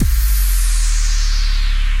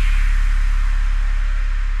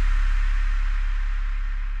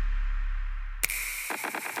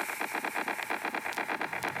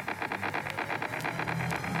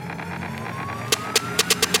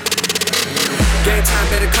Game time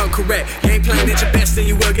better come correct. Game plan at your best, then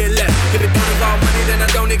you will get left. If it don't involve money, then I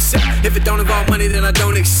don't accept. If it don't involve money, then I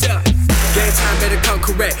don't accept. Game time better come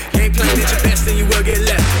correct. Game plan at your best, then you will get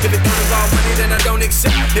left. If it don't involve money, then I don't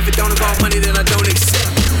accept. If it don't involve money, then I don't accept.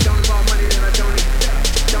 Don't involve money, then I don't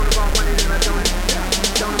accept. Don't involve money, then I don't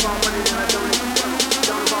accept. Don't involve money, then I don't accept.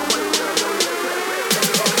 Don't involve money, then I don't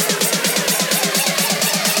accept.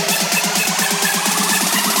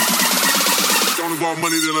 Don't involve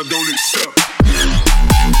money, then I don't accept.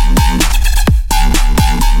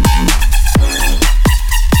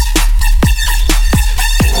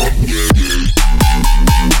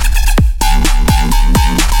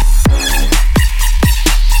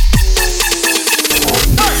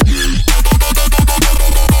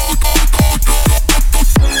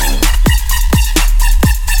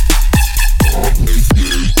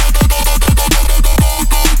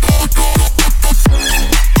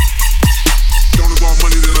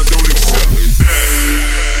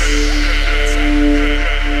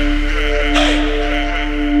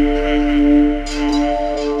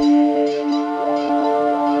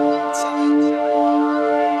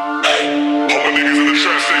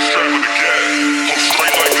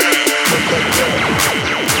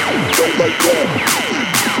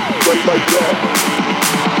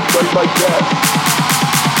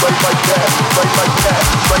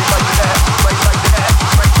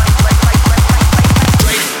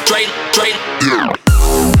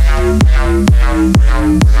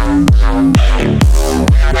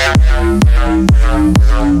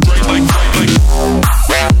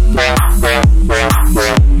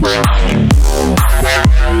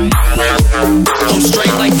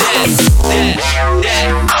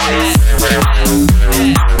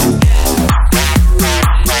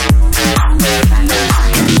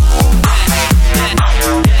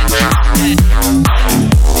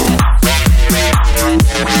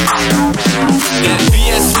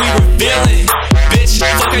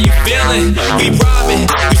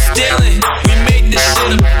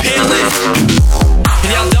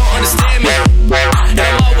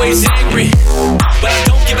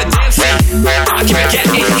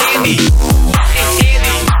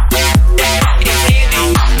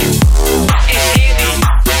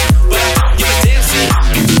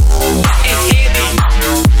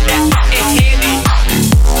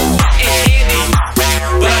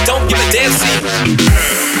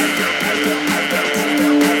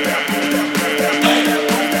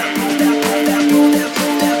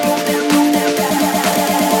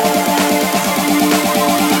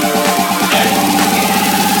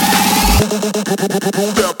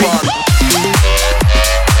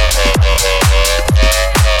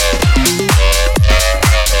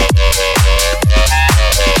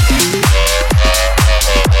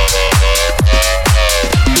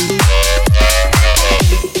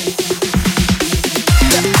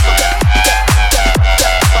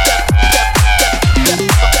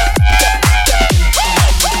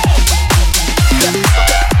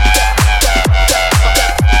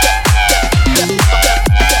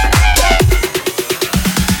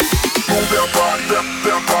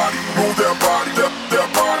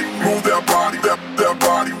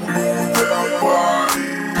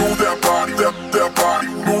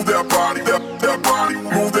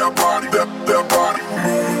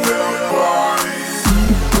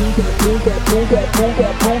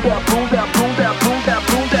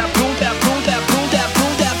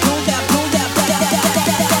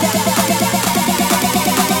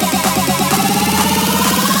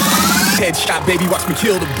 Headshot, baby, watch me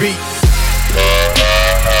kill the beat.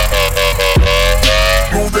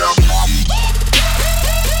 Move that.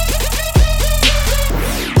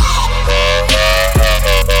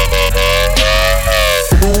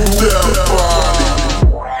 Move that body.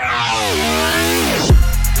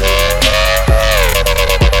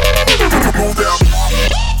 Move that.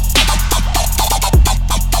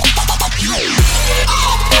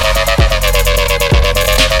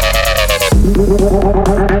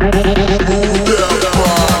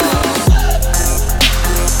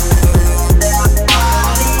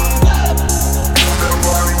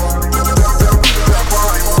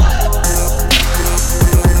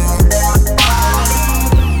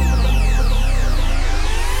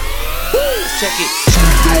 Check it. Two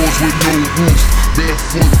doors with no roof,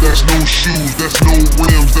 barefoot, that's no shoes, that's no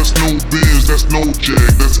rims, that's no Benz, that's no Jag,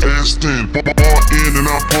 that's Aston. Bar in and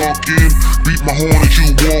I park in, beat my horn as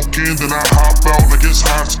you walk in, then I hop out like it's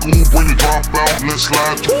high school, bring the drop out, let's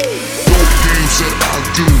slide through. Dope games that I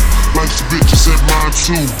do, life's a bitch, I said mine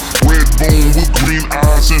too. Red bone with green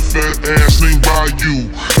eyes and fat ass named by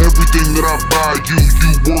you. Everything that I buy you,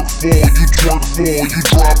 you work for, you twerk for, you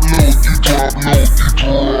drop low, you drop low, you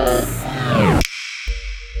drop.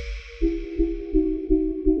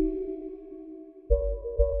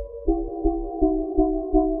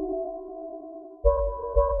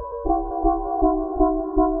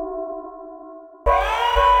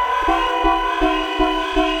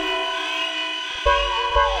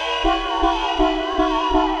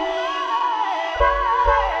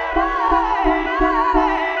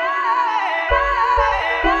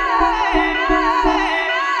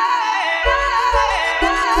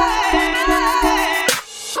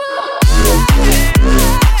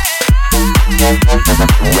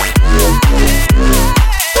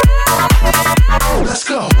 Let's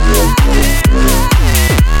go.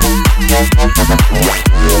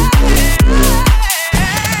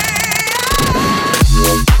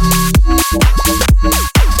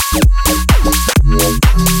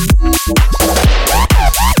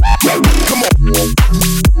 Come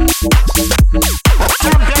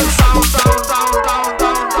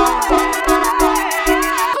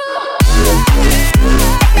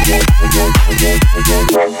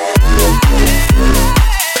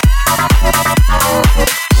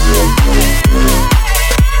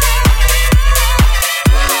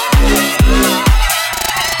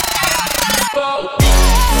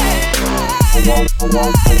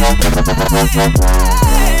on.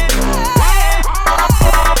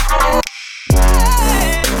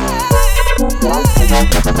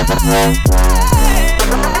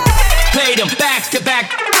 Played them back to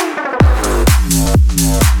back.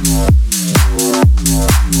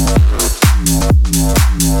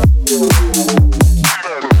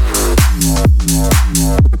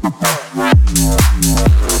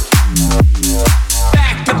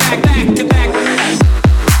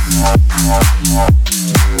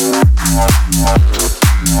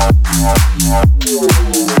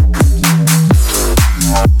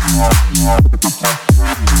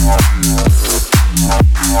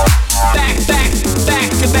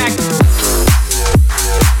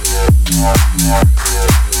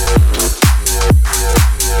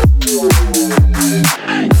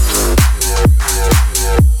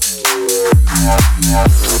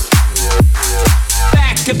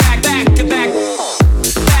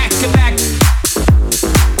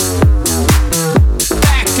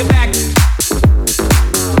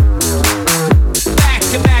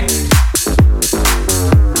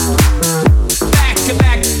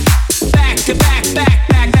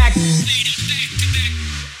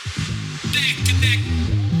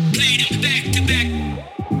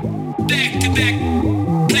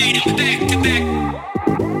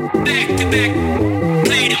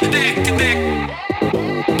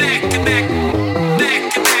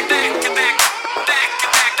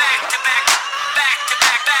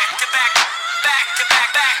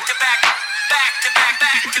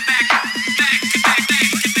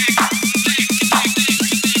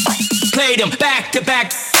 Played them back to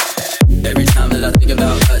back. Every time that I think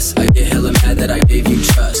about us, I get hella mad that I gave you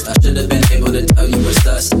trust. I should have been able to tell you what's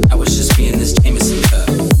us. I was just being this Jameson cup.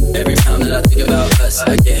 Every time that I think about us,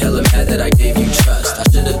 I get hella mad that I gave you trust. I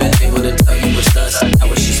should have been able to tell you what's us. I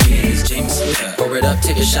was just being this Jameson cup. Pour it up,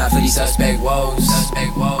 take a shot for these suspect woes.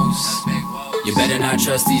 Suspect woes. You better not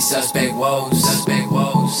trust these suspect woes. Suspect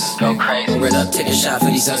woes. Go crazy. Pour it up, take a shot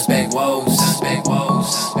for these suspect woes. Suspect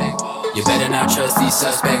woes. You better not trust these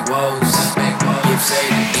suspect woes. Suspect woes. Get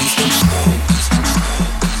faded, lose control.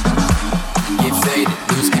 Get faded,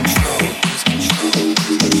 lose control.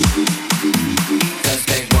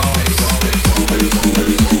 Suspect woes.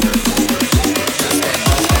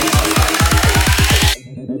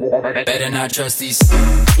 Better not trust these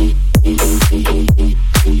suspect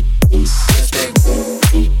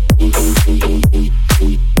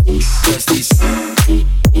woes. Trust these suspect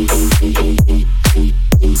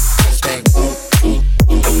woes.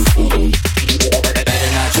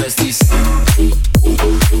 Better not trust these suspect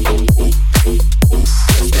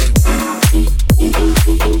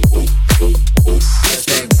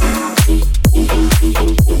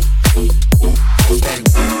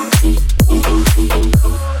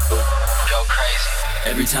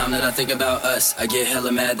Every time that I think about us, I get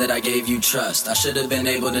hella mad that I gave you trust. I should have been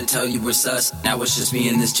able to tell you we're sus. Now it's just me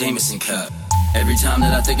in this Jameson cup. Every time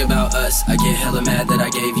that I think about us, I get hella mad that I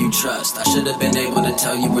gave you trust. I should have been able to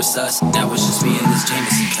tell you we're sus. Now it's just me in this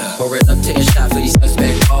Jameson cup. Pour it up, take a shot for these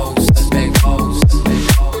suspect hoes. Suspect hoes.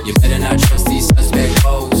 You better not trust these suspect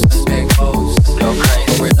hoes. Suspect hoes. Go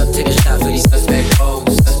crazy. Pour it up, take a shot for these suspect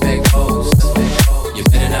hoes. Suspect hoes. You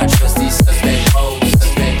better not trust these suspect hoes.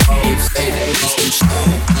 Suspect hoes. Get faded, lose control.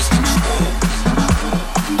 Lose control.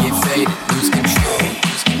 Get faded, lose control.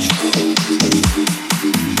 Lose control.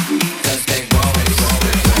 Suspect hoes.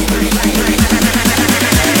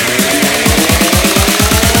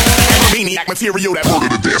 Maniac material that murder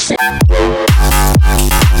the death.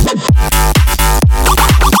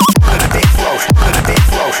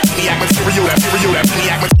 Maniac material that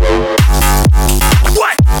maniac material.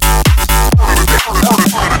 What?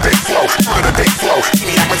 Murder the day flow. Murder the day flow.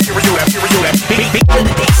 Maniac material that murder the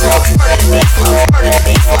day flow. Murder the day flow. Murder the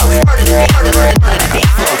day flow. Murder the day flow. Murder the day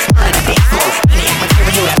flow. Murder the day flow. Maniac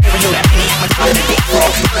material that maniac material the day flow.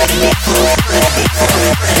 Murder the day flow. Murder the day flow.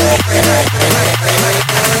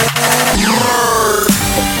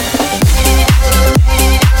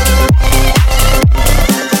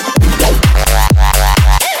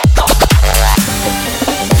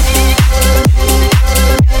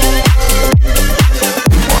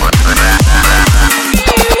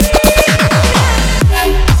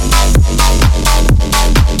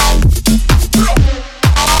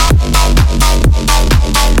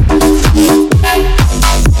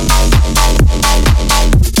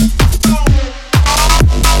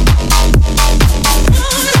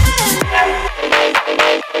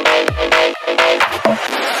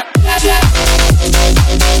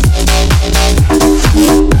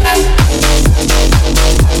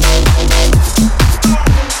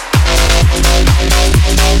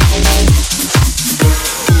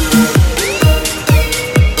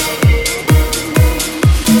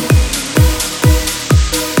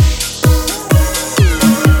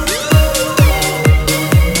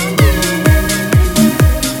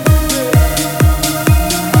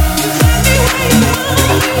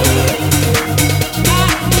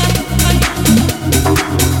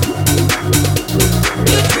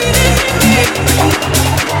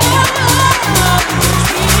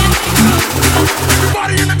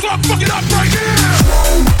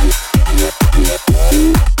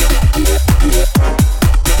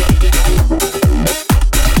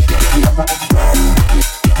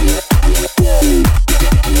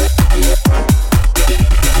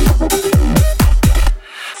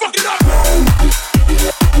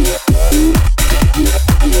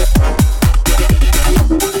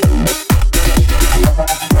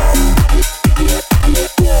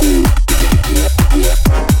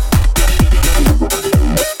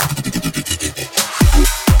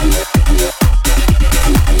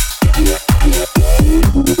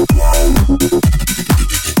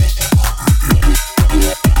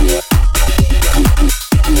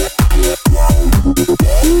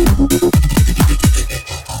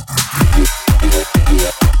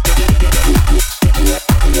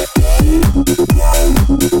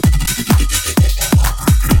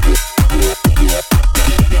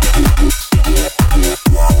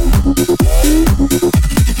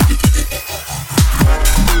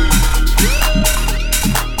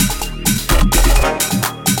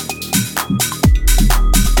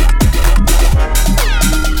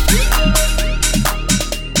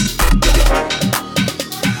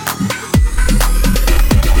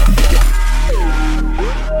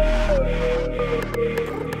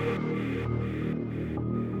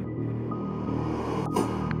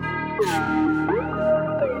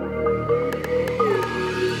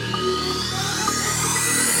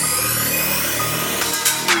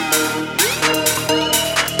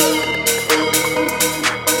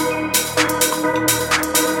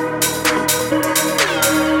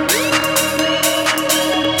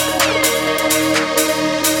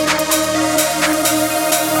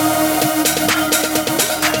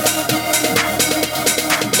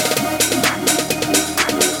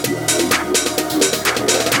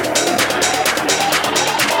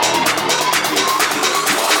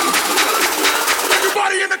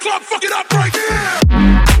 club, fuck it up right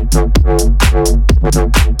here.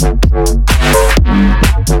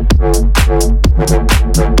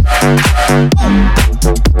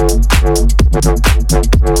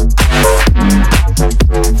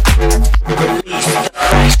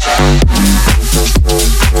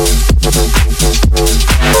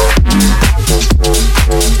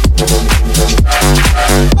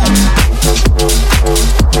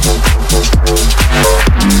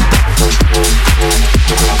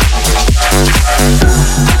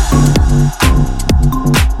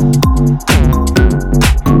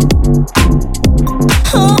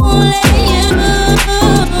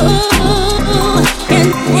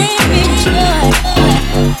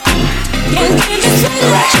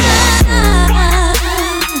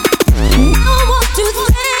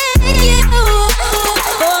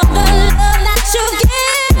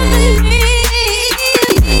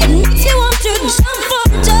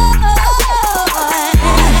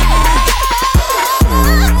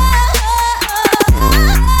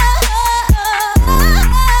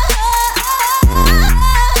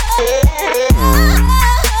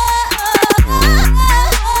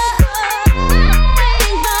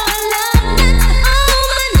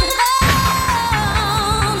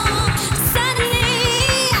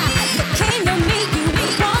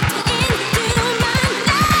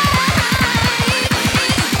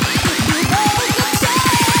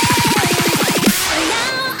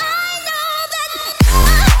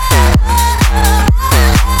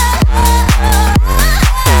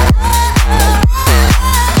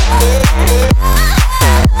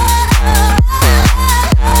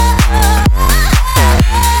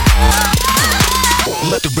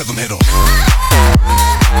 Let the rhythm hit 'em.